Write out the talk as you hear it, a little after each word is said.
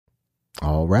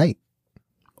All right.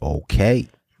 Okay.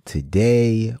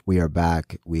 Today we are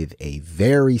back with a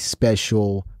very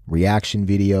special reaction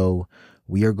video.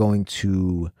 We are going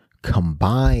to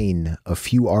combine a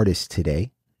few artists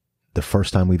today. The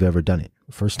first time we've ever done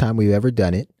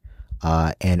it.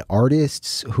 And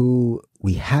artists who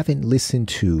we haven't listened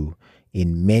to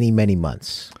in many, many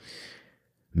months.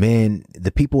 Man,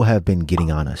 the people have been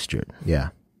getting on us, Jordan. Yeah.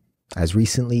 As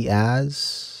recently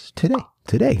as today.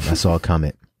 Today, I saw a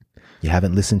comment. You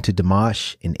haven't listened to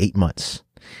Dimash in 8 months.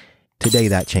 Today,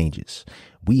 that changes.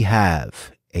 We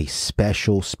have a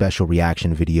special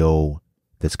reaction video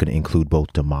that's going to include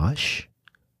both Dimash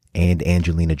and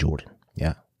Angelina Jordan.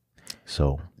 Yeah.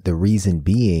 So the reason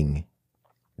being,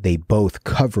 they both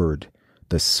covered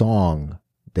the song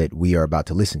that we are about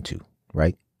to listen to,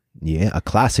 right? yeah, a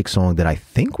classic song that I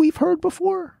think we've heard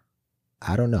before.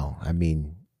 I don't know. I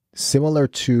mean, similar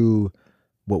to,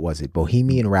 what was it?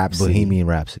 Bohemian Rhapsody. Bohemian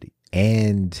Rhapsody.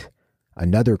 And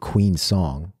another Queen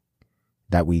song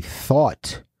that we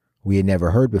thought we had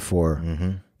never heard before.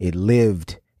 Mm-hmm. It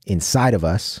lived inside of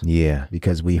us. Yeah.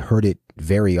 Because we heard it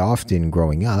very often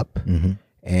growing up. Mm-hmm.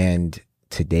 And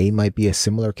today might be a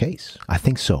similar case. I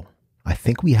think so. I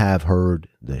think we have heard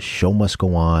The Show Must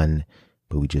Go On,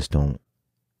 but we just don't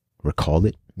recall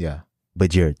it. Yeah.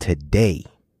 But Jared, today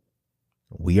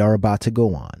we are about to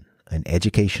go on an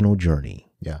educational journey.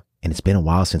 Yeah. And it's been a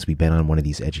while since we've been on one of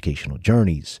these educational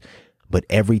journeys. But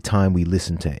every time we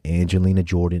listen to Angelina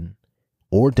Jordan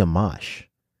or Dimash,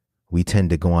 we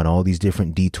tend to go on all these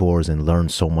different detours and learn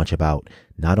so much about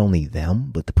not only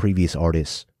them, but the previous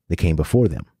artists that came before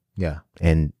them. Yeah.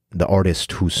 And the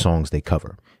artists whose songs they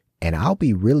cover. And I'll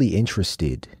be really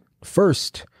interested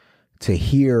first to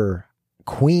hear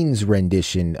Queen's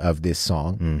rendition of this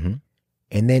song. Mm-hmm.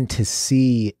 And then to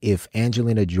see if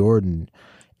Angelina Jordan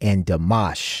and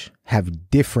Dimash have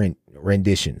different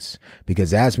renditions.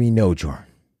 Because as we know, Jordan,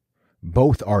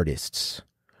 both artists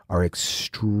are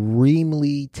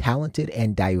extremely talented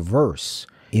and diverse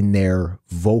in their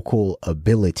vocal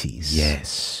abilities.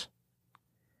 Yes.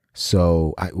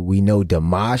 So we know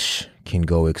Dimash can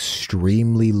go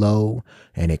extremely low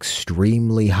and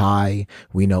extremely high.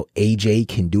 We know AJ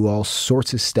can do all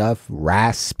sorts of stuff,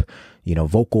 rasp,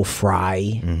 vocal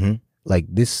fry. Mm-hmm. Like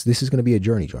this is going to be a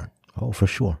journey, Jordan. Oh, for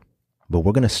sure. But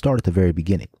we're going to start at the very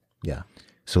beginning. Yeah.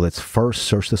 So let's first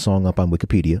search the song up on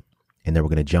Wikipedia, and then we're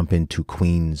going to jump into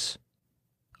Queen's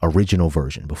original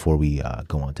version before we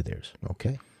go on to theirs.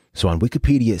 Okay. So on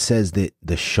Wikipedia, it says that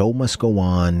The Show Must Go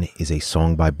On is a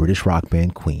song by British rock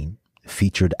band Queen,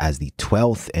 featured as the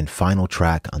 12th and final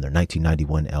track on their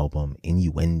 1991 album,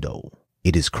 Innuendo.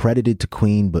 It is credited to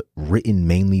Queen, but written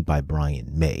mainly by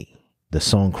Brian May. The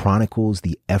song chronicles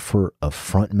the effort of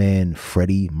frontman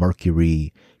Freddy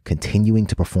Mercury continuing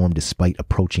to perform despite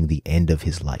approaching the end of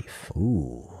his life.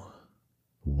 Ooh.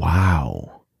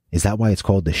 Wow. Is that why it's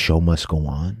called The Show Must Go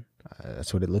On?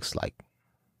 That's what it looks like.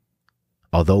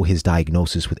 Although his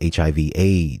diagnosis with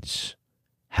HIV/AIDS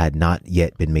had not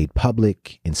yet been made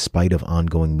public, in spite of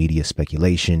ongoing media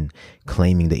speculation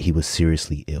claiming that he was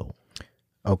seriously ill.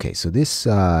 Okay, so this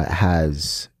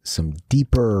has some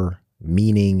deeper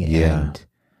meaning and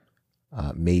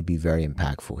may be very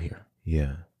impactful here.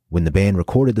 Yeah. When the band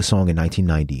recorded the song in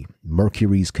 1990,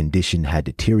 Mercury's condition had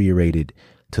deteriorated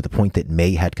to the point that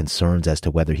May had concerns as to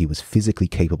whether he was physically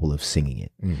capable of singing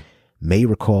it. May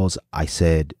recalls, I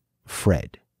said,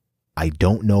 "Fred, I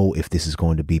don't know if this is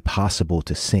going to be possible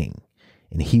to sing."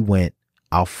 And he went,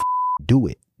 "I'll do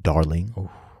it, darling." Oof.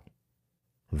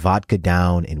 Vodka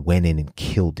down and went in and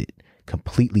killed it.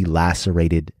 Completely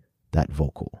lacerated that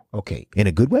vocal. Okay. In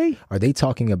a good way? Are they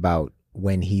talking about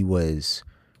when he was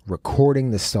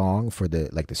recording the song for the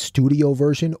studio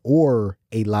version or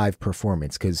a live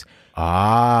performance? Because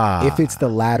if it's the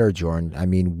latter, Jordan, I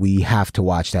mean, we have to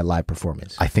watch that live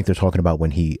performance. I think they're talking about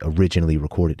when he originally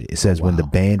recorded it. It says when the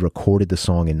band recorded the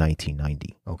song in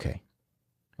 1990.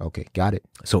 Okay, got it.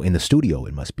 So in the studio,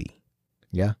 it must be.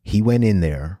 Yeah. He went in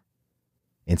there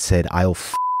and said, "I'll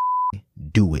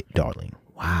do it, darling."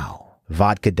 Wow.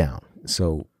 Vodka down.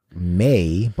 So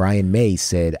Brian May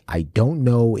said, "I don't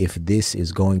know if this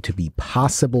is going to be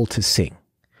possible to sing."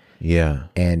 Yeah.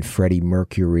 And Freddie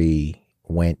Mercury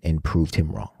went and proved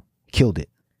him wrong. Killed it.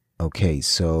 Okay,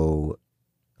 so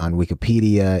on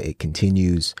Wikipedia, it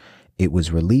continues, it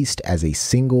was released as a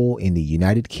single in the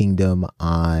United Kingdom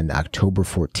on October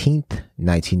 14th,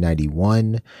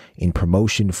 1991, in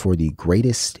promotion for the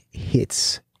Greatest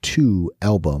Hits 2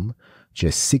 album,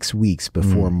 just 6 weeks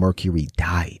before Mercury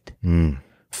died.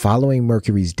 Following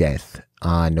Mercury's death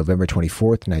on November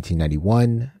 24th,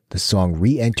 1991, the song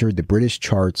re-entered the British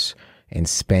charts and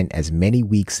spent as many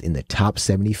weeks in the top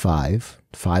 75,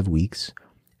 5 weeks,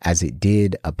 as it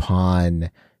did upon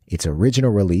its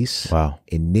original release. Wow.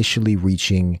 Initially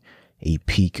reaching a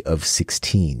peak of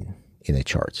 16 in the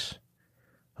charts.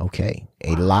 Okay.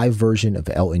 A live version of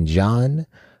Elton John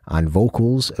on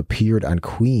vocals appeared on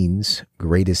Queen's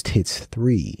Greatest Hits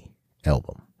 3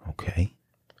 album. Okay.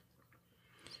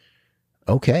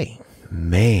 Okay.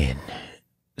 Man.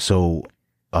 So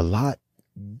a lot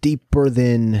deeper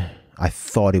than I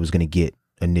thought it was going to get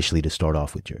initially to start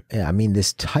off with, Jerry. Yeah, I mean,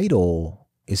 this title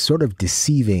is sort of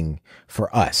deceiving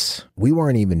for us. We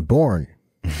weren't even born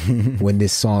when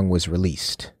this song was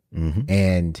released. Mm-hmm.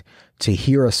 And to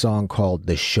hear a song called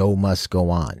The Show Must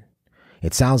Go On,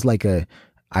 it sounds like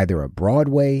either a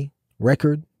Broadway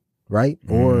record, right?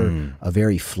 Or a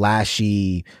very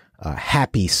flashy,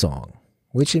 happy song,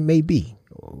 which it may be.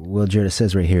 Well, Jared, it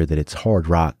says right here that it's hard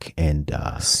rock and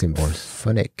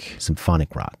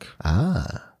symphonic rock.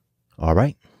 Ah. All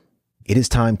right. It is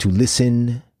time to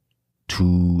listen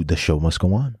to The Show Must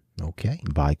Go On. Okay.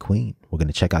 By Queen. We're going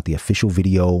to check out the official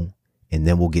video, and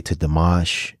then we'll get to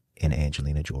Dimash and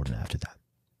Angelina Jordan after that.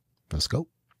 Let's go.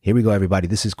 Here we go, everybody.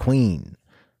 This is Queen.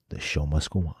 The Show Must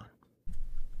Go On.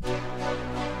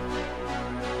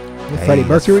 Hey, Freddy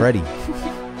Mercury. Freddy.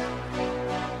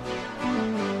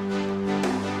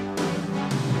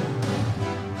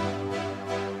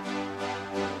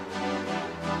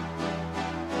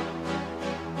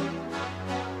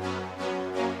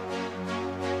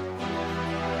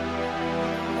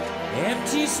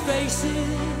 Empty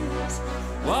spaces,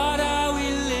 what are we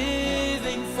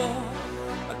living for?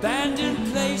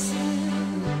 Abandoned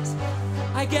places,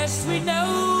 I guess we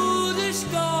know the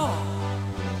score.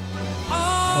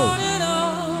 On and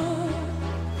on,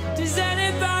 does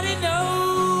anybody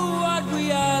know what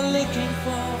we are looking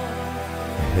for?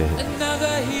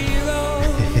 Another hero,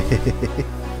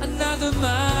 another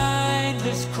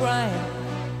mindless crime,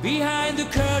 behind the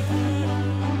curtain,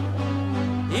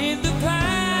 in the pantomime.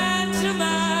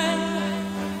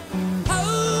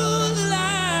 Hold the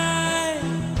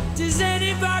line, does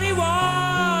anybody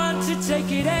want to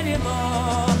take it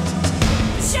anymore?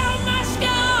 The show must go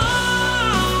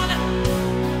on.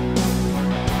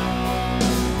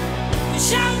 The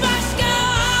show must go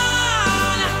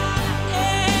on.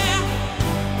 Yeah.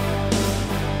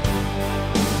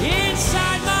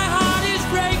 Inside my heart is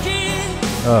breaking.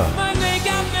 My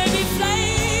makeup may be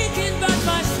flaking, but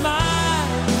my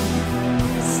smile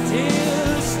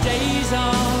still stays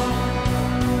on.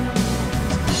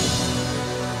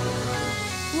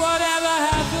 Whatever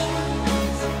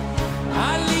happens, I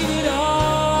leave it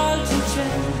all to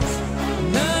chance.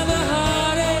 Another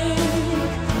heartache,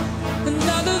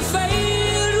 another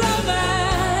failed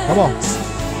romance. Come on.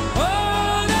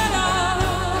 On and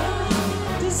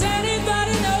on. Does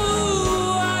anybody know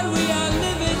what we are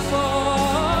living for?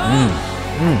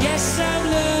 Guess I'm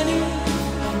learning.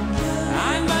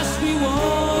 I must be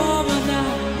warmer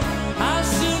now. I'll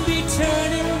soon be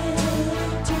turning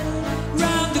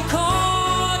round the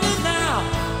corner now.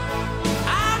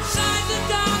 Outside the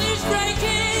dawn is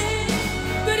breaking,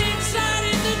 but inside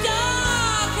in the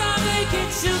dark I'll make it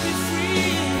to be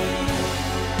free.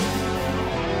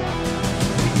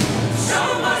 Show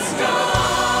must go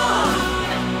on.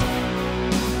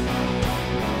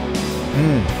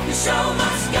 The show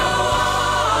must go on.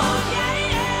 Yeah,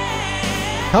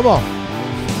 yeah. Come on.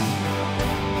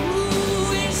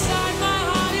 Ooh, inside my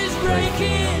heart is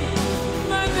breaking.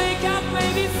 My makeup may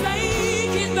be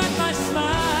flaking, but my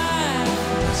smile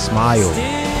Smile.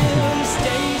 still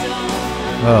stays on.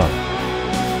 Oh.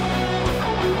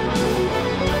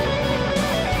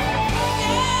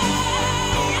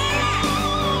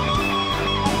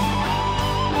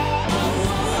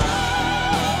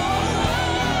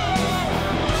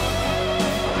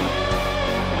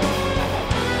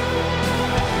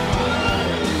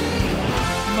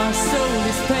 My soul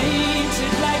is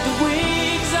painted like the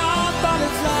wings of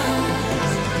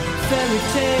butterflies. Fairy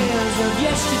tales of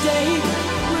yesterday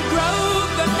will grow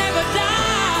but never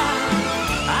die.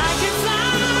 I can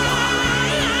fly,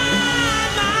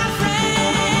 my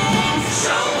friend. The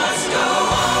show must go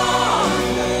on.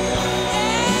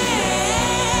 Hey,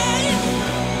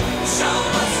 the show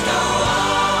must go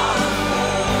on.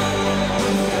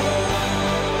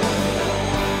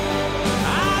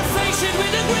 I'll face it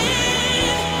with a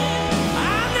grin.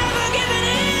 I'm never giving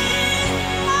in.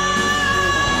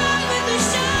 On with the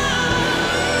show.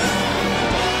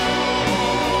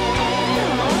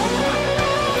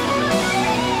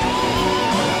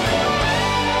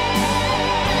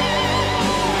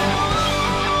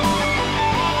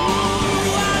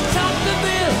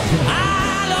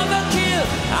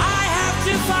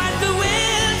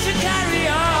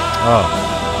 Yeah.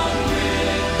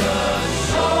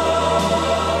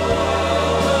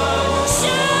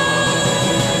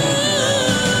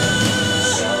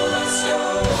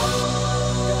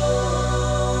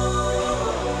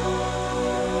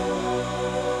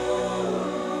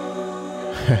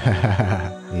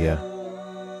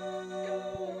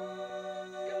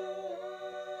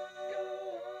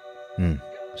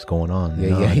 It's going on.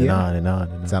 Yeah, and yeah, on and yeah. on and on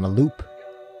and on. It's on a loop.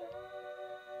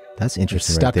 That's It's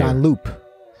interesting. stuck right there. on loop.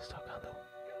 Stuck on loop.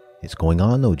 It's going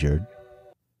on though, Jared.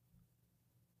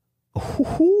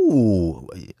 Ooh,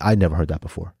 I never heard that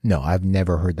before. No, I've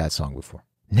never heard that song before.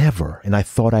 Never. And I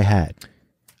thought I had.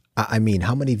 I mean,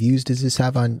 how many views does this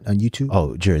have on YouTube?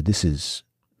 Oh, Jared, this is,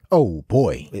 Oh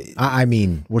boy. I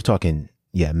mean, we're talking,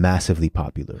 yeah, massively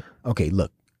popular. okay,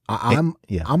 look, I'm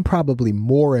yeah. I'm probably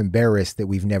more embarrassed that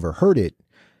we've never heard it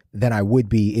than I would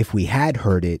be if we had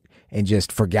heard it and just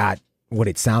forgot what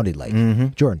it sounded like.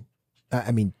 Jordan,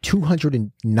 I mean,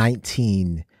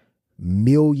 219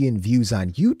 million views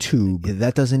on YouTube.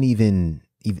 That doesn't even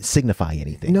signify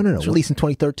anything. No. It was released in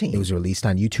 2013. It was released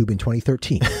on YouTube in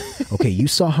 2013. Okay, you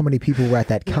saw how many people were at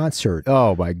that concert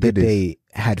Oh my that goodness. they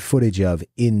had footage of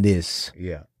in this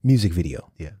Yeah. music video.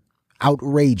 Yeah.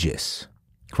 Outrageous.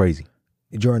 Crazy.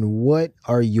 Jordan, what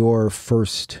are your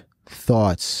first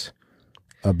thoughts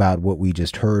about what we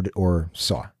just heard or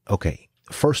saw? Okay.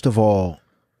 First of all,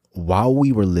 while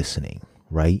we were listening,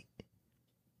 right,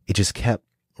 it just kept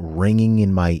ringing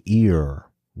in my ear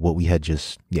what we had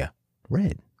just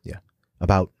read. Yeah.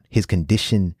 About his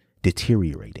condition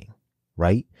deteriorating,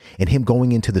 right? And him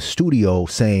going into the studio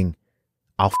saying,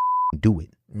 I'll do it.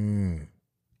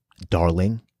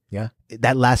 Darling. Yeah.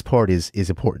 That last part is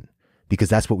important because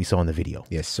that's what we saw in the video.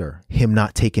 Yes, sir. Him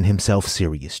not taking himself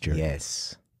serious, Jared.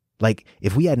 Yes. Like,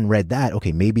 if we hadn't read that,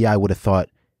 okay, maybe I would have thought,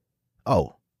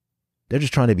 oh, they're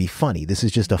just trying to be funny. This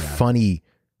is just a funny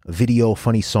video,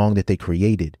 funny song that they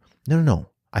created. No.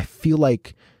 I feel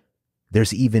like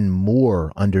there's even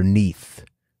more underneath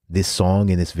this song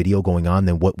and this video going on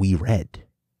than what we read.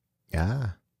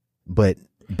 Yeah. But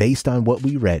based on what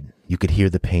we read, you could hear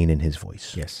the pain in his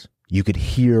voice. Yes. You could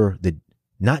hear the,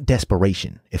 not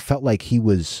desperation. It felt like he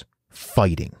was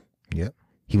fighting. Yep.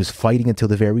 He was fighting until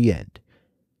the very end.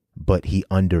 But he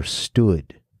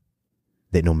understood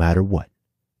that no matter what,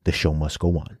 the show must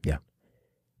go on. Yeah.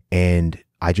 And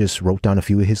I just wrote down a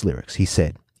few of his lyrics. He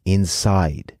said,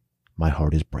 inside, my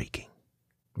heart is breaking.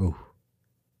 Ooh.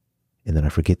 And then I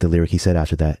forget the lyric he said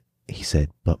after that. He said,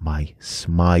 but my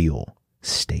smile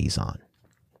stays on.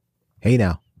 Hey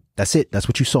now. That's it. That's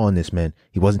what you saw in this, man.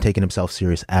 He wasn't taking himself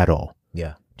serious at all.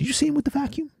 Yeah. Did you see him with the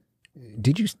vacuum?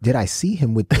 Did I see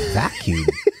him with the vacuum?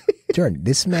 Jordan,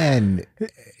 this man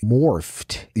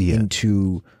morphed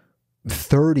into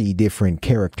 30 different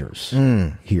characters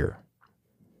here.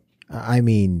 I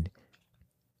mean,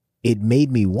 it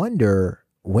made me wonder,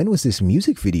 when was this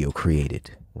music video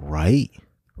created? Right.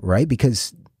 Right?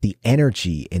 Because the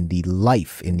energy and the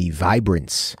life and the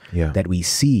vibrance that we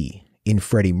see in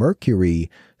Freddie Mercury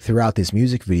throughout this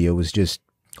music video was just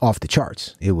off the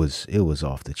charts. It was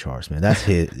off the charts, man. That's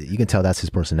his, you can tell that's his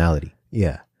personality.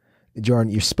 Yeah.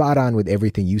 Jordan, you're spot on with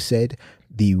everything you said.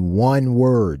 The one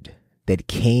word that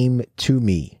came to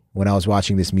me when I was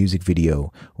watching this music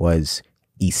video was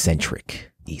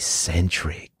eccentric.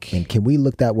 Eccentric. And can we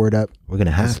look that word up? We're going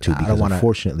to have to, because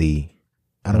unfortunately,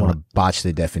 I don't want to botch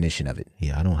the definition of it.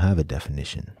 Yeah, I don't have a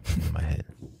definition in my head.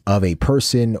 Of a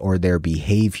person or their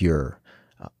behavior,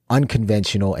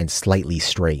 unconventional and slightly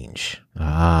strange.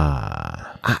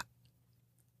 I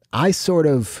sort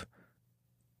of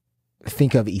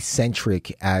think of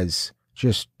eccentric as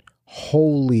just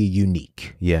wholly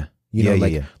unique. Yeah. You know,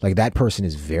 like that person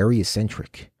is very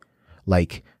eccentric.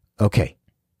 Like, okay,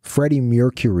 Freddie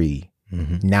Mercury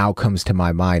now comes to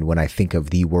my mind when I think of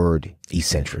the word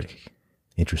eccentric.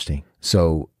 Interesting.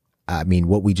 So, I mean,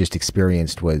 what we just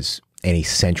experienced was an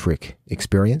eccentric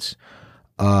experience.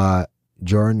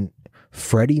 Jordan,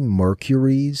 Freddie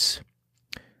Mercury's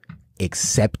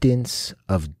acceptance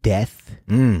of death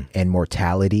and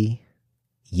mortality,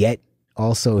 yet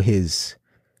also his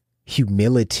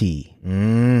humility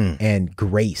and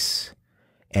grace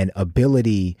and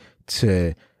ability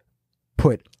to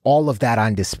put all of that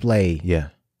on display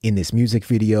in this music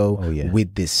video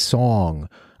with this song.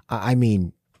 I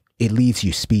mean, it leaves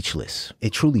you speechless.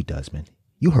 It truly does, man.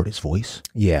 You heard his voice.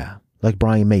 Yeah. Like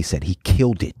Brian May said, he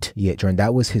killed it. Yeah, Jordan,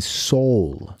 that was his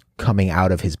soul coming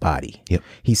out of his body. Yep.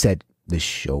 He said, the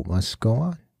show must go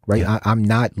on, right? I'm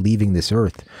not leaving this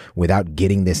earth without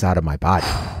getting this out of my body.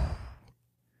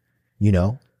 You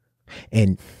know?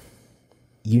 And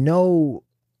you know,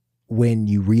 when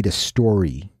you read a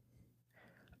story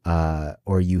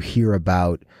or you hear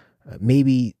about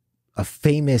maybe a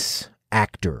famous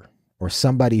actor or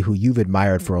somebody who you've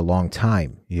admired for a long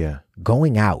time,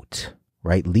 going out,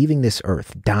 right? Leaving this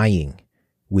earth, dying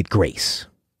with grace,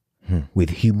 with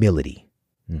humility,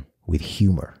 with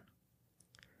humor.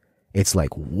 It's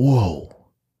like, whoa,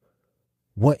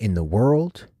 what in the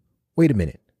world? Wait a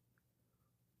minute.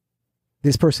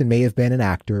 This person may have been an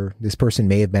actor. This person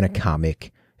may have been a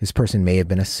comic. This person may have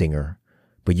been a singer.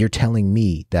 But you're telling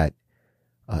me that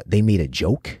they made a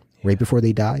joke right before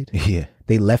they died? Yeah.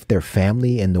 They left their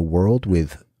family and the world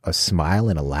with a smile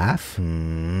and a laugh?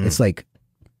 It's like,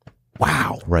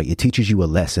 wow. Right. It teaches you a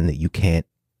lesson that you can't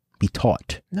be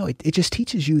taught. No, it just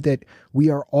teaches you that we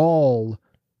are all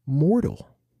mortal.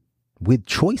 With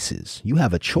choices. You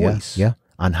have a choice Yeah.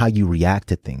 on how you react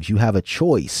to things. You have a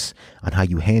choice on how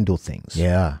you handle things.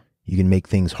 Yeah. You can make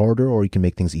things harder or you can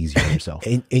make things easier on yourself.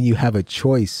 And you have a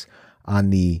choice on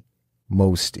the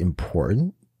most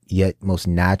important yet most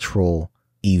natural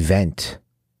event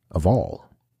of all.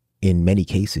 In many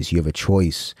cases, you have a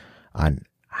choice on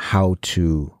how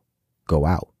to go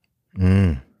out.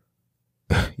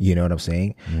 You know what I'm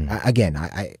saying? Again,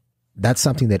 I that's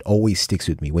something that always sticks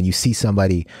with me. When you see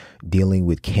somebody dealing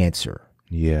with cancer,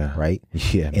 Yeah. right?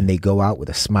 Yeah. And they go out with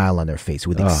a smile on their face,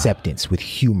 with acceptance, with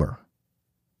humor.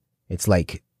 It's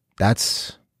like,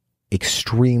 that's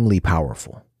extremely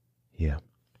powerful. Yeah.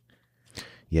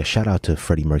 Yeah. Shout out to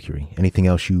Freddie Mercury. Anything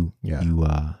else you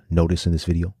notice in this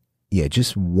video? Yeah,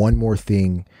 just one more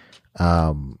thing.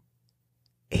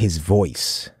 His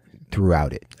voice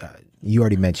throughout it. You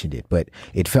already mentioned it, but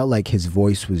it felt like his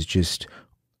voice was just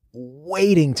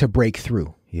waiting to break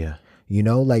through. Yeah. You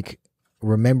know, like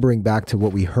remembering back to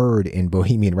what we heard in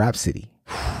Bohemian Rhapsody.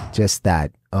 Just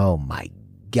that, oh my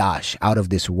gosh, out of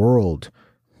this world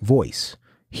voice.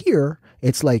 Here,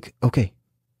 it's like, okay,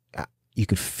 you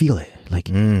could feel it. Like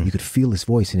you could feel his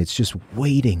voice and it's just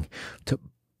waiting to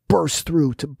burst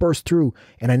through.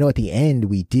 And I know at the end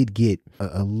we did get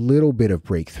a little bit of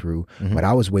breakthrough, but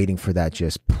I was waiting for that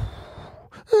just.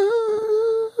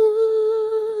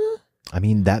 I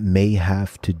mean, that may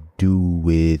have to do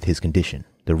with his condition.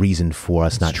 The reason for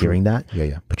us not hearing that.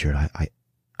 Yeah. But Jared,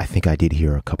 I think I did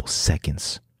hear a couple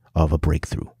seconds of a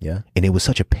breakthrough. Yeah. And it was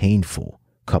such a painful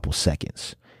couple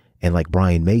seconds. And like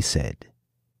Brian May said,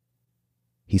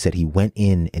 he said he went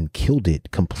in and killed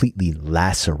it, completely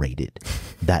lacerated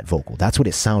that vocal. That's what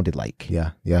it sounded like.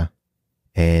 Yeah.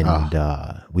 And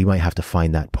we might have to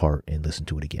find that part and listen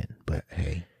to it again. But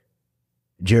hey,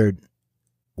 Jared,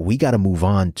 we got to move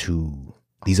on to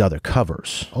these other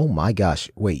covers. oh my gosh,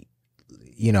 wait.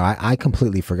 You know, I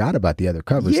completely forgot about the other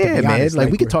covers. to Yeah, be man. honest. Like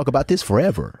we could talk about this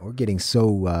forever. We're getting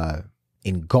so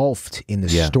engulfed in the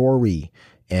story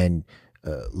and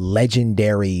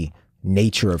legendary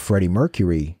nature of Freddie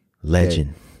Mercury.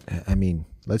 Legend. I mean,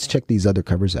 let's check these other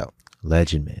covers out.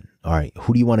 Legend, man. All right.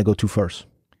 Who do you want to go to first?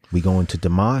 We going to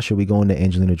Dimash or we going to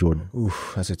Angelina Jordan?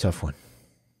 Oof, that's a tough one.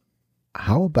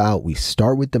 How about we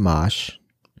start with Dimash?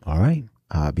 All right.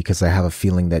 Because I have a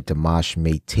feeling that Dimash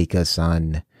may take us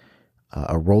on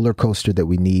a roller coaster that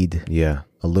we need Yeah.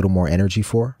 a little more energy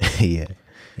for. Yeah.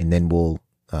 And then we'll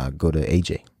go to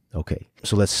AJ. Okay.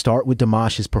 So let's start with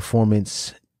Dimash's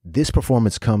performance. This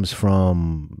performance comes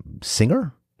from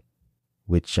Singer,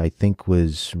 which I think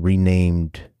was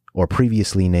renamed or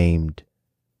previously named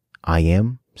I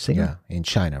Am Singer. Yeah, in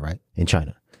China, right? In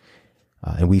China.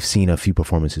 And we've seen a few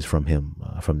performances from him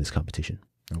from this competition.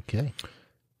 Okay.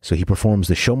 So he performs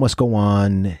The Show Must Go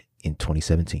On in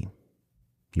 2017.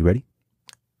 You ready?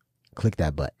 Click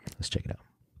that button. Let's check it out.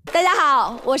 大家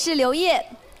好，我是刘烨。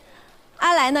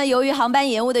阿来呢，由于航班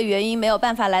延误的原因，没有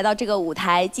办法来到这个舞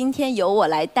台。今天由我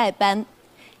来代班。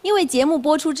因为节目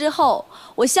播出之后，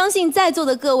我相信在座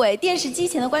的各位电视机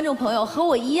前的观众朋友和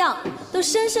我一样，都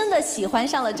深深的喜欢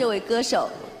上了这位歌手。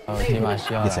迪玛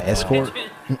希要 It's 来 an escort.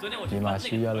 迪玛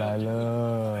希要来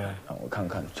了。让我看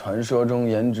看传说中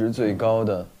颜值最高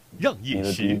的让饮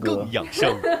食更养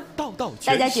生，道道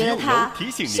大家全食用油觉得他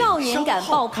提醒您少年感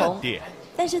爆棚，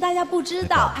但是大家不知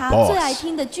道，他最爱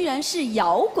听的居然是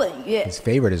摇滚乐。 His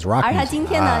favorite is rock 而他 music. 今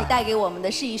天呢，带给我们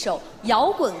的是一首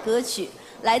摇滚歌曲，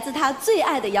来自他最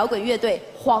爱的摇滚乐队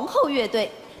皇后乐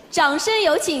队。掌声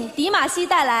有请迪玛希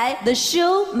带来《The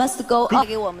Show Must Go On》。带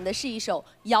给我们的是一首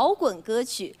摇滚歌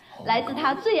曲，来自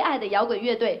他最爱的摇滚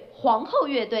乐队皇后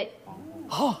乐队。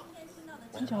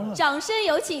掌声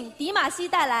有请迪玛希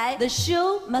带来《The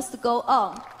Show Must Go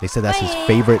On》。 They said that's his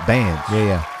favorite band.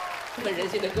 Yeah. 日本人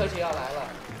气的歌曲要来了。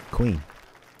 Queen.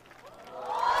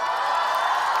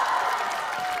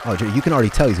 Oh, you can already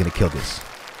tell he's going to kill this.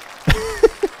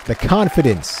 The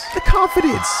confidence. The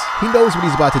confidence. He knows what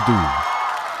he's about to do.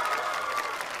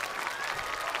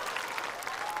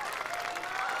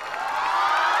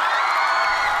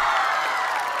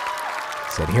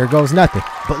 Said, here goes nothing.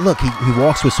 But look, he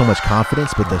walks with so much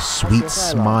confidence, with the sweet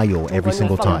smile every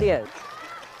single time.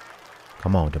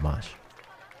 Come on, Dimash.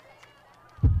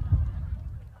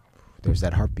 There's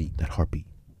that heartbeat. That heartbeat.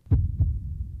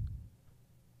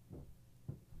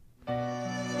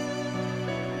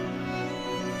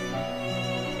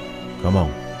 Come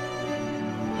on.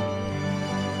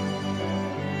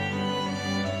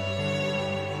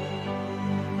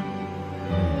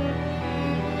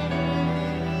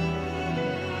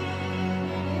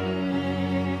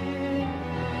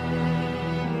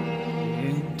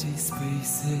 Empty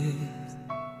spaces,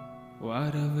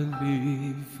 what are we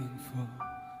living for?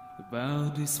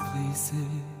 About these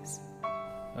places,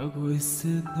 a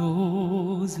wasted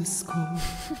nose is cold.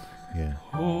 Yeah.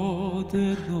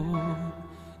 Holding on,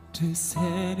 does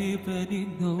anybody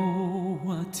know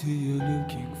what you're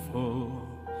looking for?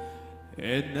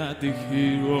 And not the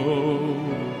hero,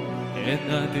 and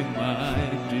not the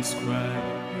mind described.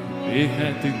 We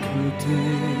had the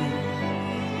curtain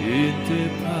in the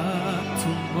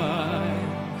pantomime.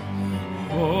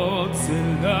 Holds the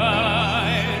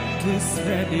line. Does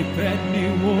anybody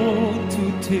want to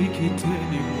take it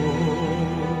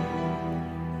anymore?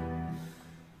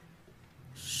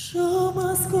 Show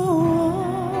must go on.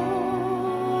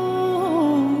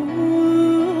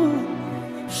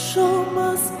 Show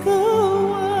must go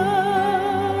on.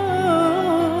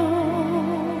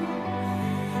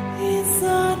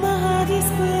 Inside my heart is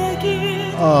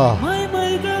breaking.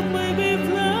 My God, my baby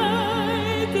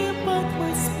flying, but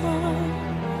my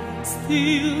smile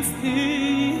still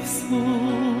stays on.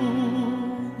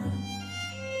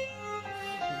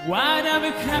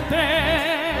 Whatever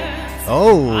happens, I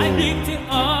need it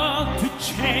all to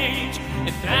change.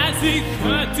 And as it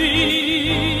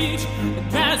continues,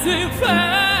 and as it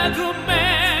fed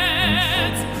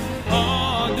romance,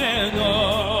 on and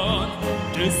on,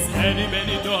 does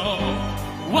anybody know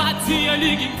what you're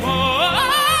looking for?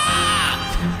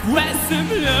 Quest of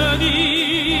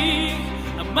learning,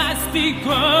 I must be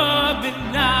going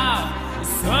now.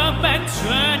 Some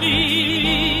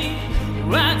journey,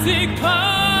 what's it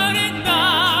calling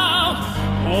now?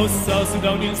 Oh, South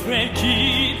Sudanians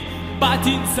breaking, but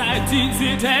inside things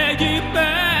they take it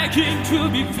back into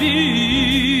be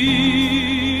free.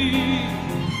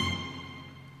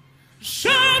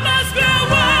 Show must go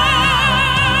on.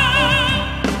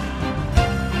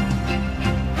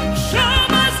 Show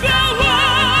must go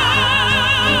on.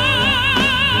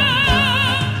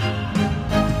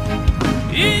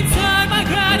 Inside my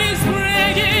heart is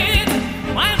breaking,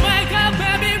 my makeup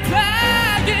baby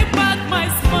flagging, but my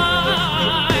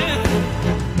smile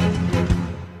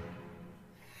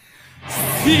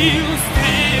still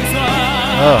stays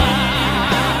on.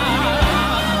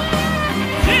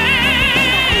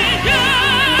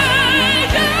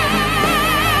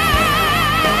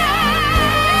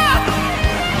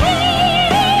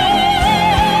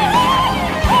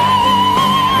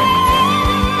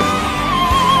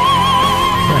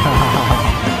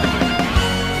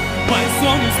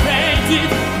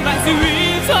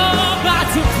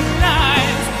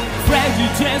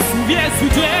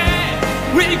 Yesterday,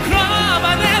 we climb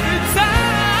on every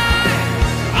time.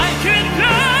 I can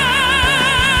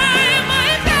climb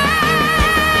my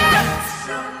back.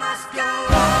 So must go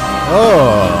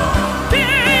on.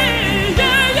 Yeah,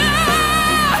 yeah,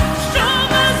 yeah. So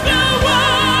must go on.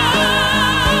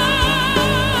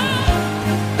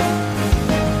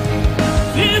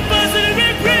 If I should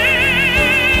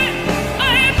regret, I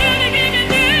am living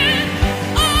in it.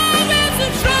 Always a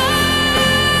try.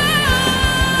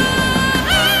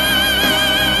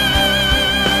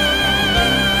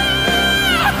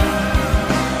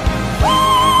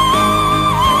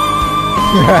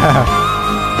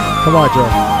 Come on, Joe.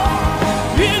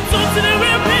 It's up to the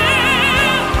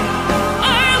repair. I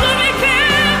really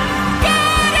care.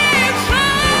 Got it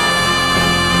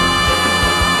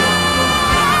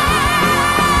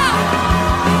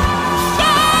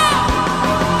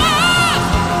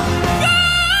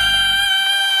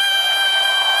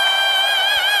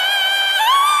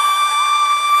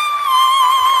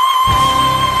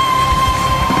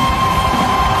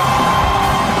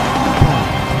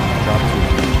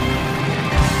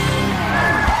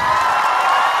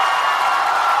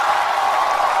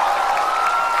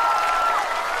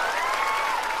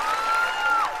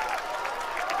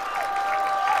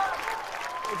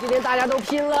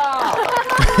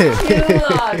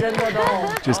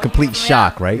Just complete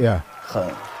shock, right? Yeah.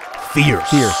 Fierce.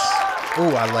 Fierce.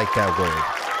 Oh, I like that word.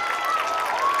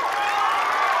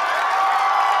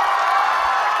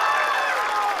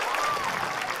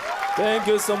 Thank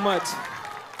you so much.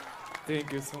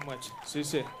 Thank you so much. 谢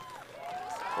谢。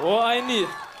我爱你。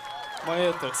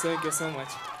Maestro, thank you so much.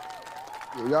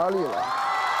 有压力了。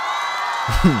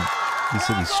 He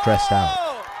said he's stressed out.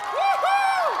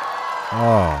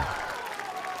 Oh.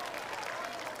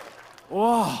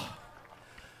 哇！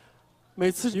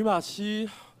每次迪玛希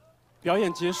表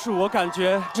演结束，我感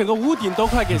觉整个屋顶都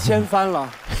快给掀翻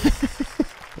了。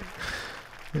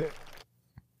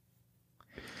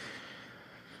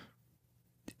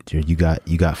Jared, you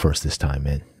got first this time,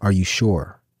 man. Are you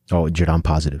sure? Oh, Jared, I'm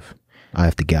positive. I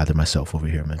have to gather myself over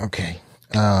here, man. Okay.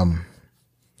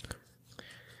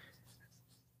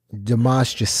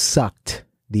 Dimash just sucked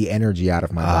the energy out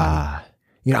of my body.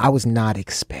 You know, I was not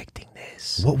expecting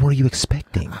this. What were you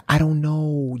expecting? I don't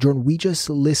know, Jordan. We just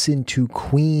listened to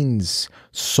Queen's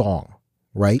song,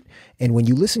 right? And when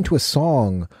you listen to a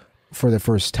song for the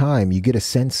first time, you get a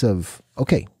sense of,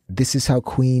 okay, this is how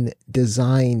Queen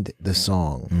designed the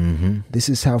song. Mm-hmm. This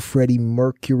is how Freddie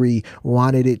Mercury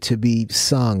wanted it to be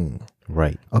sung.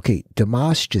 Right. Okay,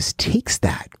 Dimash just takes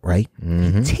that, right?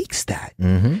 Mm-hmm. He takes that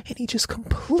Mm-hmm. and he just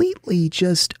completely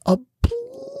just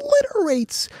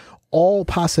obliterates all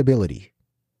possibility.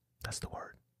 That's the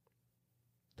word.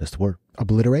 That's the word.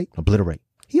 Obliterate? Obliterate.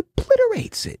 He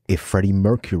obliterates it. If Freddie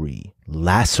Mercury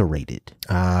lacerated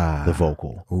the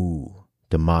vocal,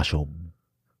 Dimash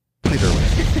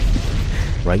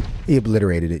obliterated. Right? He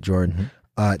obliterated it, Jordan.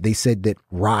 Mm-hmm. They said that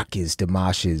rock is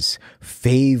Dimash's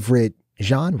favorite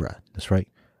genre. That's right.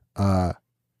 I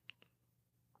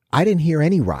didn't hear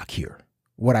any rock here.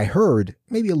 What I heard,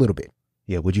 maybe a little bit.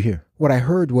 Yeah, what'd you hear? What I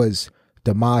heard was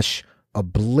Dimash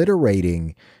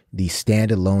obliterating the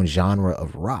standalone genre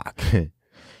of rock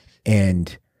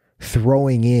and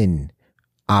throwing in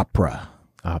opera,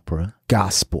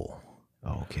 gospel,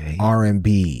 okay,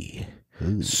 R&B,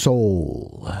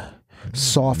 soul,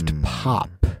 soft pop,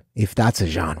 if that's a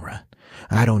genre.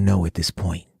 I don't know at this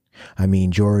point. I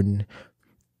mean, Jordan,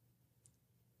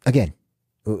 again,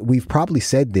 we've probably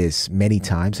said this many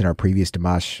times in our previous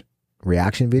Dimash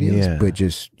reaction videos, but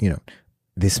just, you know,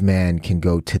 this man can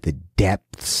go to the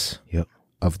depths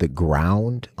of the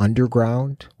ground,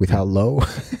 underground, with how low.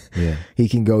 Yeah. He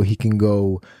can go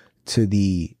to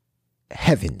the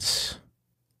heavens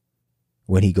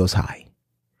when he goes high.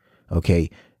 Okay.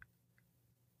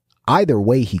 Either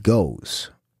way he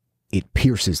goes, it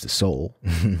pierces the soul.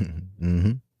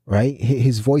 Mm-hmm. Right?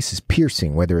 His voice is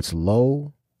piercing, whether it's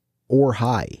low or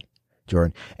high,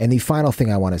 Jordan. And the final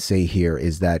thing I want to say here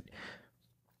is that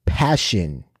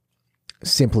passion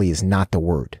simply is not the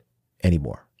word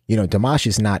anymore. You know, Dimash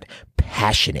is not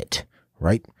passionate,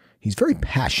 right? He's very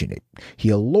passionate. He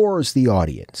allures the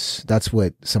audience. That's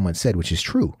what someone said, which is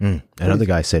true. Another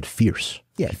guy said fierce.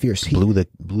 Yeah, fierce. Blew the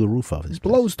roof off.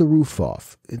 Blows the roof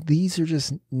off. These are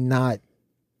just not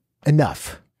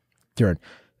enough. Jordan,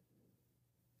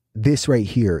 this right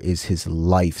here is his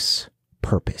life's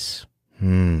purpose.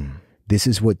 This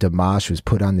is what Dimash was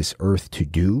put on this earth to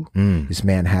do. This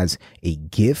man has a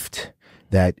gift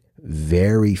that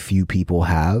very few people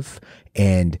have.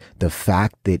 And the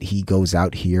fact that he goes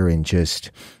out here and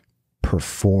just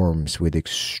performs with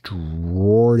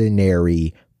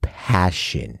extraordinary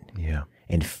passion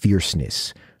and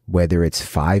fierceness, whether it's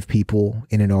 5 people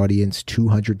in an audience,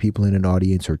 200 people in an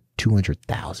audience, or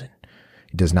 200,000,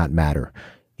 it does not matter.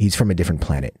 He's from a different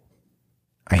planet.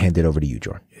 I hand it over to you,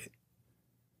 Jordan.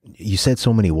 You said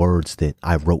so many words that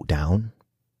I wrote down.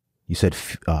 You said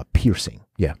piercing.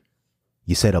 Yeah.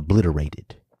 You said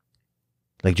obliterated.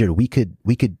 Like, Jared, we could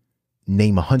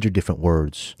name 100 different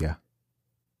words. Yeah.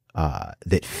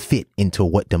 That fit into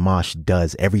what Dimash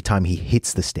does every time he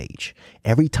hits the stage,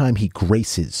 every time he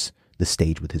graces the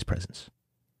stage with his presence.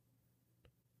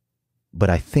 But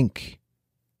I think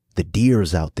the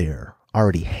deers out there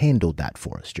already handled that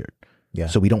for us, Jared. Yeah.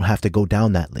 So we don't have to go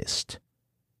down that list.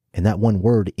 And that one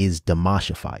word is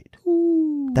Dimashified.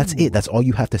 That's it. That's all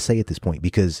you have to say at this point,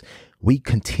 because we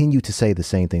continue to say the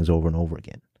same things over and over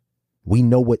again. We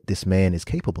know what this man is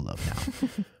capable of now.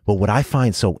 But what I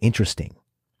find so interesting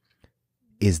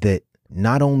is that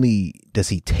not only does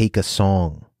he take a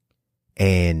song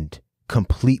and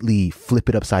completely flip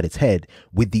it upside its head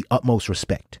with the utmost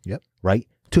respect, right?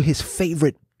 To his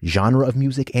favorite genre of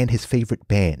music and his favorite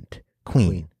band,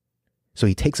 Queen. So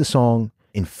he takes a song,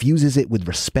 infuses it with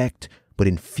respect, but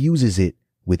infuses it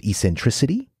with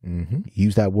eccentricity.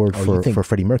 Use that word for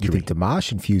Freddie Mercury. You think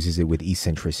Dimash infuses it with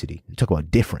eccentricity? Talk about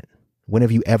different. When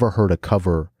have you ever heard a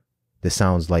cover that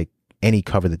sounds like any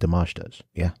cover that Dimash does?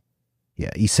 Yeah. Yeah,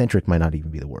 eccentric might not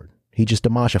even be the word. He just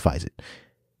Dimashifies it.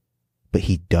 But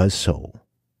he does so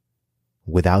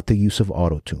without the use of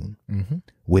auto-tune,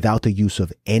 without the use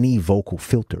of any vocal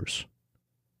filters.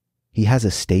 He has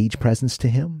a stage presence to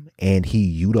him, and he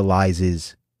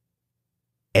utilizes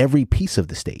every piece of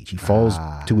the stage. He falls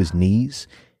to his knees.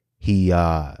 He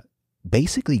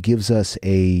basically gives us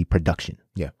a production.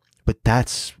 Yeah. But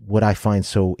that's what I find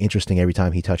so interesting every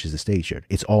time he touches the stage here.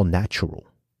 It's all natural.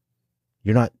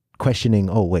 You're not questioning,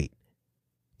 oh, wait,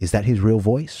 is that his real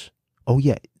voice? Oh,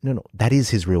 yeah. No, that is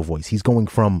his real voice. He's going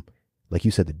from, like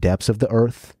you said, the depths of the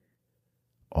earth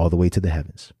all the way to the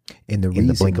heavens and in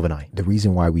the blink of an eye. The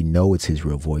reason why we know it's his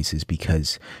real voice is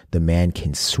because the man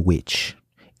can switch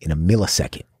in a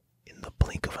millisecond. In the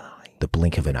blink of an eye. The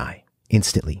blink of an eye.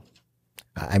 Instantly.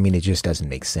 I mean, it just doesn't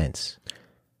make sense.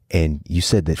 And you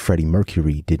said that Freddie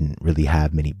Mercury didn't really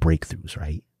have many breakthroughs,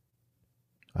 right?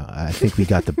 I think we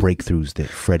got the breakthroughs that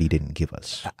Freddie didn't give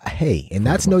us. Hey, and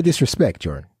that's no disrespect,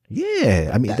 Jordan.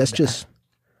 Yeah, I mean, that's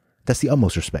the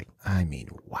utmost respect. I mean,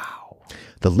 wow.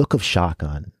 The look of shock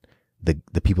on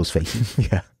the people's faces.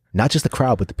 Yeah. Not just the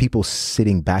crowd, but the people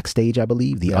sitting backstage, I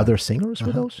believe. The other singers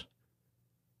were those.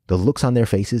 The looks on their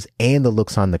faces and the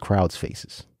looks on the crowd's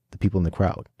faces. The people in the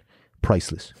crowd.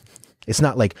 Priceless. It's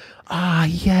not like,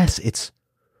 yes, it's...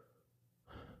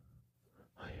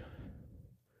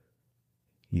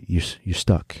 You're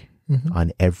stuck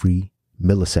on every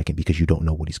millisecond because you don't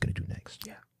know what he's going to do next.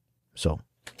 Yeah. So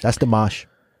that's Dimash.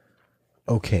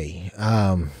 Okay.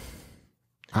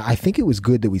 I think it was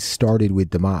good that we started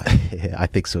with Dimash. I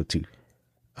think so too.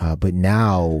 But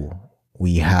now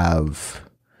we have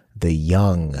the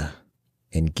young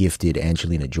and gifted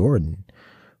Angelina Jordan,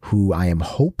 who I am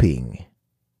hoping,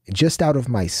 just out of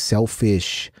my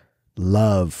selfish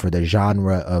love for the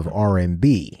genre of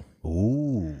R&B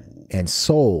and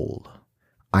soul,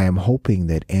 I am hoping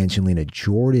that Angelina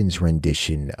Jordan's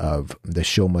rendition of The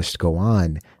Show Must Go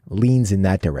On leans in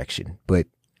that direction. But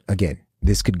again,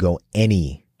 this could go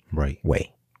any way.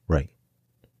 Right.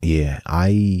 Yeah,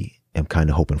 I am kind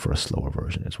of hoping for a slower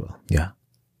version as well. Yeah.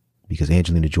 Because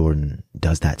Angelina Jordan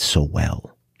does that so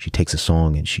well. She takes a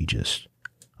song and she just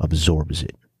absorbs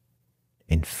it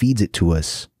and feeds it to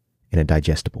us in a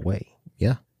digestible way.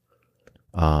 Yeah.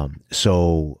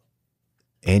 So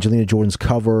Angelina Jordan's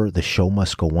cover, The Show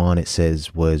Must Go On, it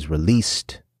says, was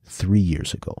released 3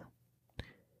 years ago.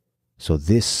 So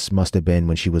this must have been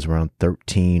when she was around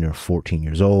 13 or 14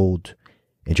 years old.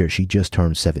 And she just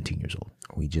turned 17 years old.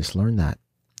 We just learned that.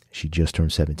 She just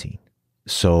turned 17.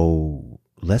 So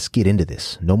let's get into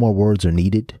this. No more words are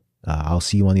needed. I'll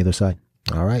see you on the other side.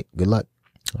 All right. Good luck.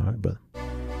 All right, brother.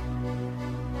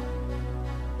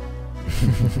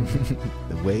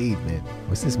 The wave, man.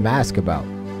 What's this mask about?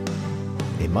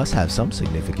 It must have some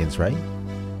significance, right?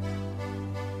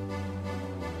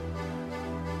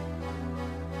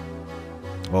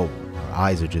 Oh, our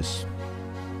eyes are just...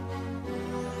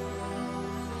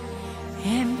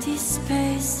 Empty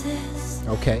spaces.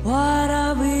 Okay. What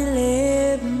are we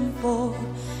living for?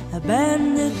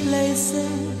 Abandoned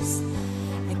places.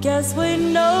 I guess we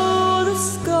know the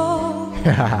score.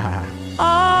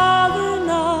 All in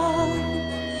all,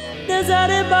 does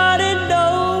anybody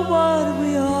know what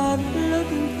we are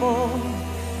looking for?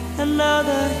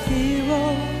 Another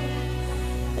hero,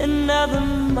 another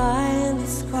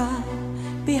mindless cry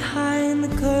behind the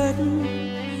curtain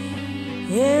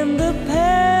in the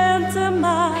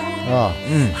pantomime.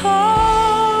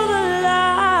 Hold the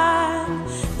line.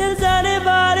 Does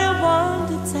anybody want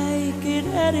to take it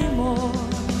anymore?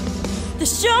 The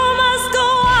show must go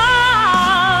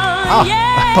on.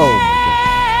 Yeah. The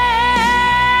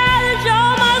show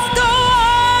must go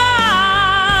on.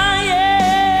 Yeah.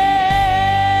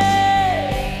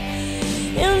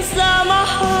 Inside my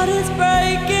heart is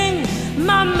breaking.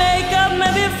 My makeup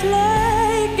may be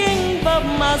flaking, but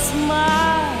my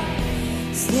smile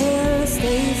still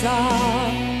stays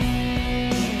on.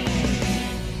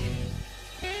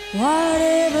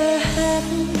 Whatever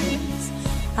happens,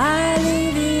 I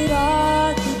leave it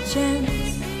all to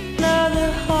chance. Another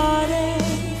heartache,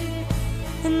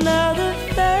 another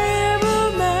failed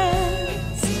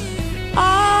romance.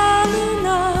 On and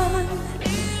on.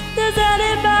 Does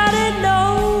anybody know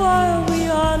what we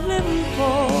are living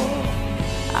for?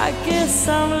 I guess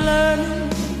I'm learning.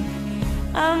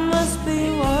 I must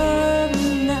be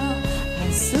working now.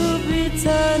 I'll soon be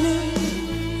turning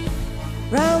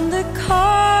round the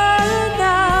corner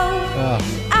now.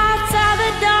 Outside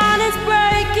the dawn is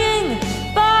breaking,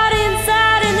 but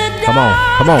inside in the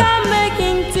dark Come on. I'm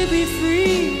making to be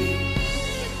free.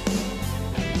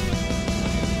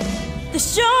 The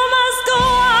show must go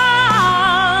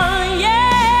on,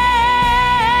 yeah.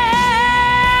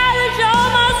 The show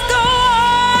must go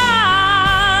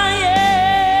on, yeah.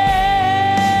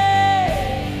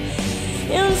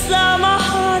 Inside my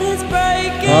heart is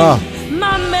breaking.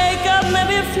 My makeup may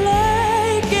be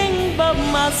flaking, but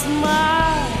my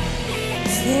smile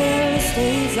still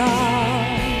stays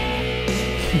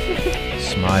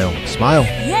Smile. Smile.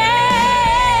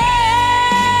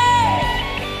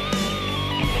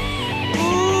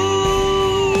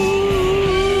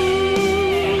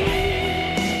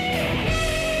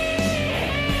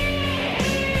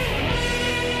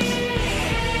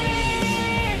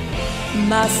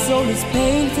 My soul is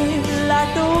painted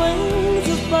like the wings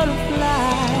of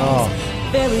butterflies.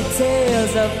 Fairy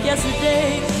tales of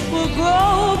yesterday will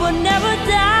grow but never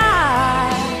die.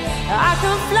 I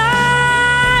can fly,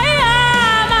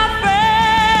 my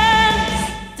friend.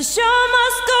 The show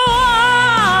must go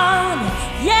on.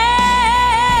 Yeah,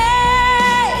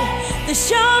 the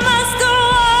show must go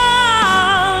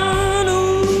on.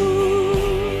 Ooh.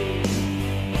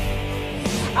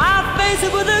 I face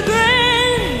it with a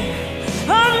grin.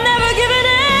 I'm never giving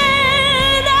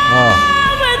in.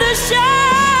 I'm with the show.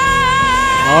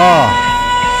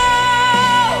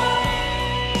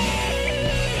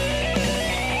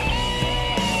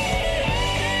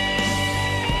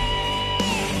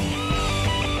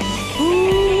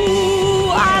 Ooh,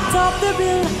 I top the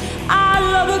bill. I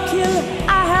love to kill.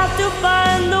 I have to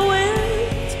find the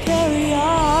will to carry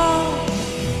on.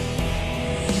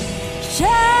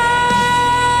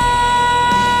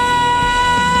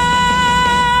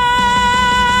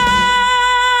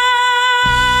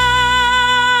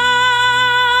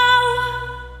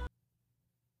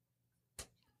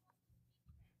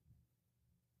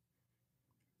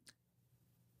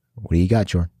 What do you got,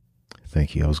 Jordan?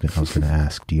 Thank you. I was gonna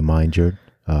ask. Do you mind, Jordan?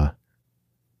 I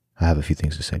have a few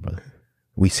things to say, brother.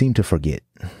 We seem to forget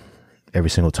every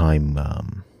single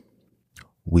time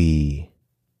we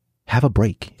have a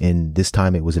break, and this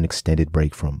time it was an extended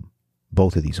break from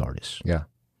both of these artists. Yeah.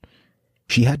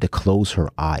 She had to close her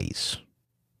eyes,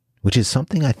 which is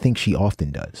something I think she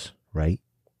often does, right?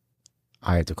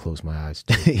 I had to close my eyes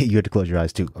too. You had to close your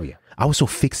eyes too. Oh yeah. I was so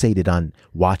fixated on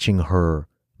watching her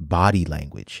body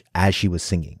language as she was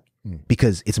singing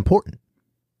because it's important.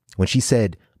 When she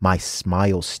said, "My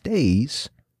smile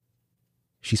stays,"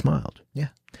 she smiled. Yeah.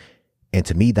 And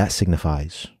to me, that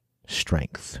signifies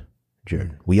strength,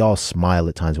 Jordan. We all smile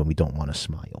at times when we don't want to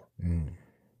smile.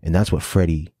 And that's what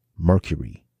Freddie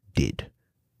Mercury did.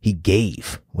 He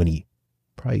gave when he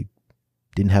probably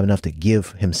didn't have enough to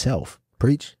give himself.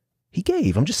 Preach. He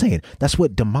gave. I'm just saying, that's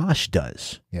what Dimash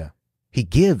does. Yeah. He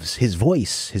gives his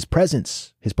voice, his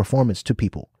presence, his performance to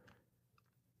people.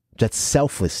 That's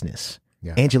selflessness.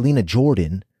 Yeah. Angelina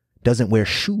Jordan doesn't wear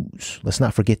shoes. Let's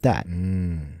not forget that.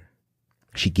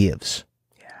 She gives.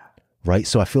 Yeah. Right?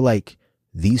 So I feel like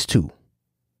these two,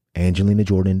 Angelina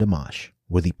Jordan and Dimash,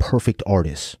 were the perfect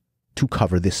artists to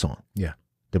cover this song. Yeah.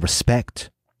 The respect,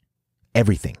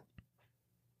 everything.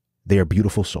 They are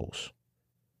beautiful souls.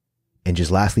 And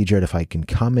just lastly, Jared, if I can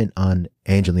comment on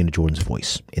Angelina Jordan's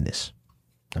voice in this.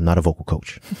 I'm not a vocal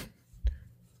coach.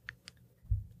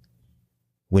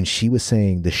 When she was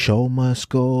saying, "The show must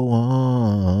go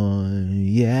on,"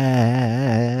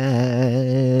 yeah,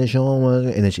 show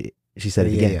must, and then she said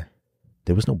it again. Yeah.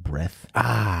 There was no breath.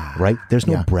 Right? There's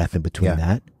no breath in between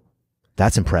that.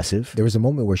 That's impressive. There was a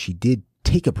moment where she did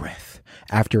take a breath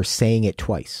after saying it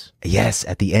twice. Yes,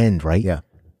 at the end, right? Yeah.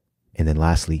 And then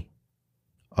lastly,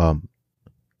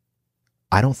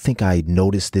 I don't think I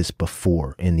noticed this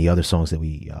before in the other songs that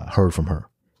we heard from her.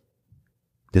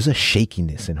 There's a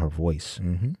shakiness in her voice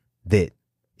that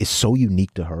is so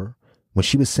unique to her. When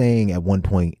she was saying at one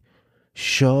point,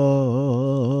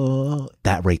 "Show,"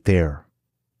 that right there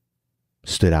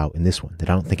stood out in this one. That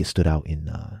I don't think it stood out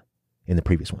in the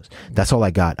previous ones. That's all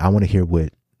I got. I want to hear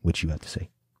what you have to say.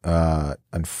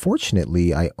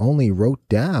 Unfortunately, I only wrote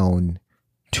down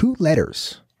 2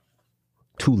 letters.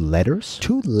 2 letters?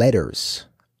 2 letters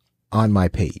on my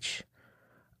page.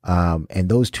 And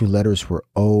those 2 letters were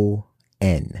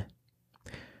O-N.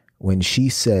 When she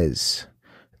says,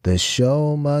 "The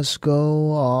show must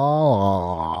go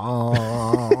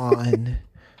on,"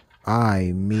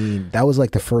 I mean, that was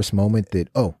like the first moment that,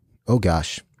 oh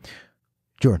gosh,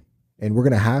 Jordan. And we're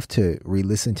going to have to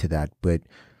re-listen to that, but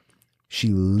she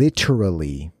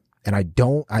literally, and I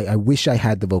wish I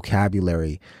had the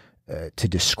vocabulary to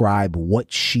describe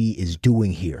what she is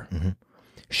doing here.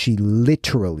 She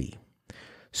literally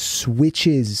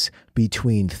switches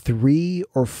between 3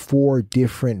 or 4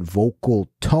 different vocal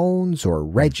tones or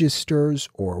registers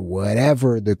or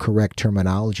whatever the correct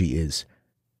terminology is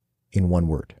in one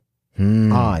word.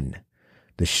 On.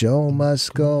 The show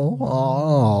must go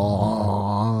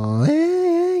on.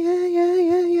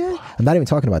 I'm not even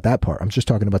talking about that part. I'm just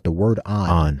talking about the word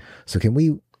on. So can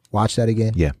we watch that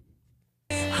again? Yeah.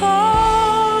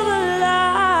 Hold the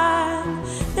line.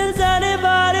 Does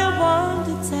anybody want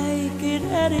to take it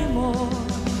anymore?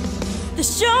 The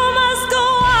show must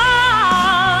go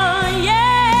on,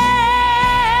 yeah.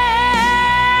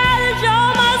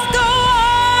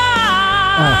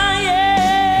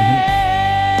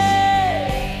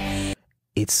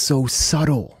 it's so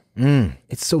subtle.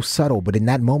 It's so subtle, but in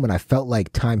that moment I felt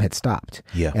like time had stopped.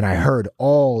 Yeah. And I heard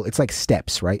it's like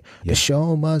steps, right? Yeah. The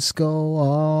show must go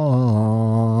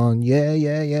on. Yeah,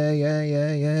 yeah, yeah, yeah,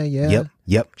 yeah, yeah, yeah.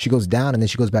 Yep. She goes down and then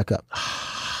she goes back up.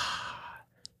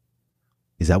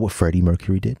 Is that what Freddie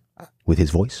Mercury did with his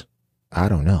voice I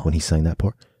don't know. when he sang that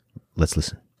part? Let's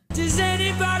listen. Does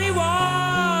anybody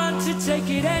want to take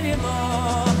it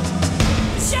anymore?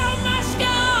 The show must go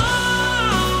on.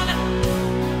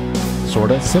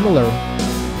 Sort of similar.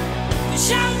 The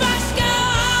show must go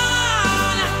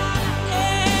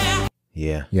on.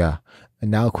 Yeah. Yeah.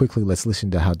 And now quickly let's listen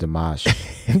to how Dimash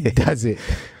does it.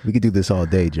 We could do this all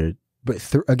day, Jared. But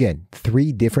again,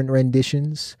 3 different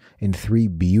renditions and 3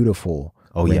 beautiful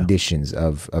renditions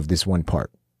of this one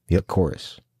part. Yep.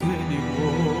 Chorus.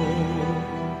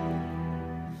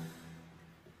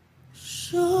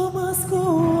 Show must go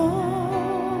on.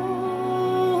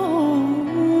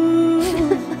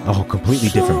 Oh, completely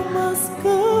different. Show must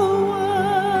go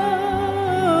on.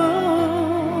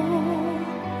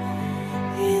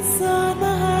 Inside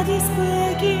my heart is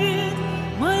breaking.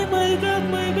 My God,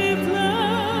 my baby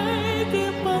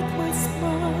flying, but my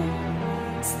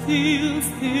smile still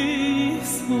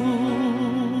stays on.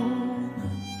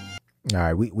 All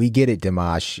right, we get it,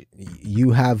 Dimash.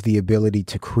 You have the ability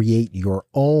to create your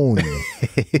own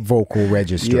vocal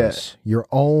registers, your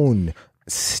own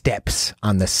steps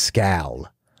on the scale.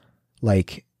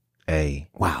 Like,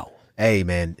 wow. Hey,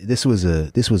 man, this was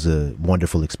a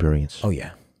wonderful experience. Oh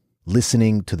yeah.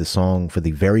 Listening to the song for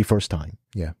the very first time.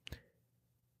 Yeah.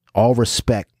 All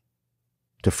respect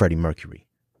to Freddie Mercury.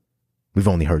 We've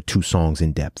only heard 2 songs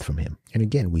in depth from him. And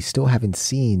again, we still haven't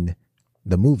seen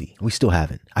the movie. We still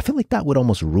haven't. I feel like that would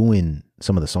almost ruin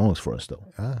some of the songs for us, though.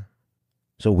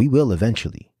 So we will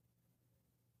eventually.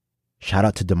 Shout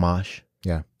out to Dimash.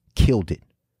 Yeah. Killed it.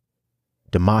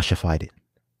 Dimashified it.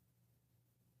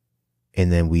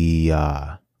 And then we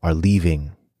are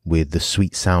leaving with the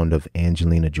sweet sound of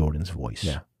Angelina Jordan's voice.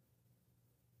 Yeah.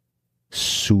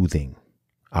 Soothing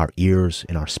our ears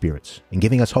and our spirits and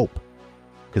giving us hope.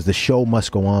 Because the show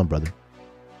must go on, brother.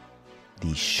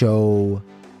 The show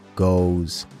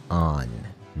goes on.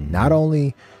 Not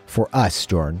only for us,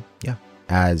 Jordan. Yeah.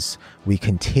 As we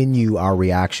continue our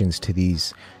reactions to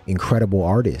these incredible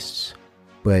artists,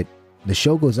 but the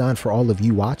show goes on for all of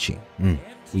you watching.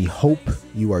 We hope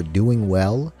you are doing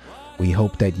well. We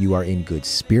hope that you are in good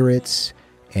spirits.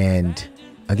 And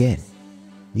again,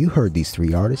 you heard these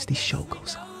 3 artists. The show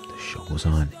goes on. The show goes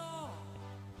on.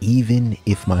 Even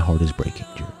if my heart is breaking,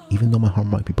 Jared, even though my heart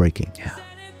might be breaking,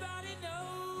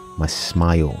 my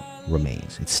smile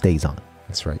remains. It stays on.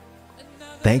 That's right.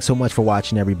 Thanks so much for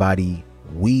watching, everybody.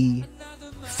 We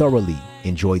thoroughly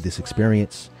enjoyed this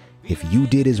experience. If you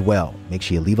did as well, make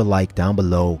sure you leave a like down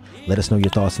below. Let us know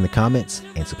your thoughts in the comments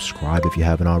and subscribe if you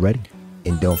haven't already.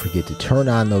 And don't forget to turn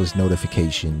on those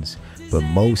notifications. But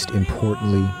most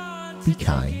importantly, be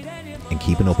kind. And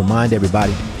keep an open mind,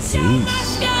 everybody.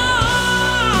 Peace.